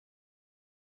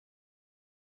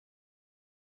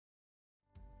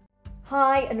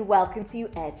Hi and welcome to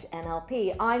Edge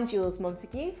NLP. I'm Jools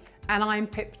Montague. And I'm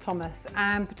Pip Thomas,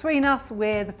 and between us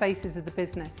we're the faces of the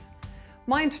business.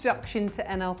 My introduction to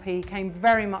NLP came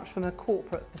very much from a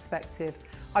corporate perspective.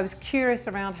 I was curious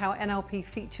around how NLP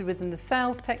featured within the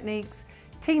sales techniques,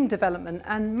 team development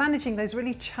and managing those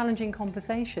really challenging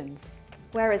conversations.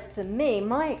 Whereas for me,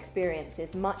 my experience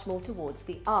is much more towards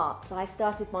the arts. I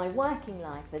started my working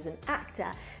life as an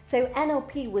actor, so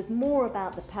NLP was more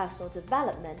about the personal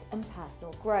development and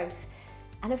personal growth.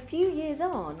 And a few years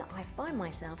on, I find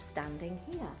myself standing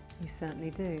here. You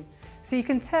certainly do. So you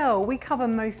can tell we cover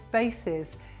most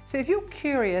bases. So if you're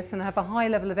curious and have a high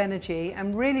level of energy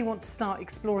and really want to start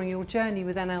exploring your journey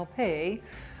with NLP,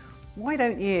 why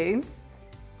don't you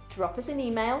drop us an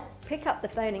email, pick up the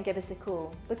phone and give us a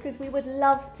call, because we would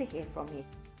love to hear from you.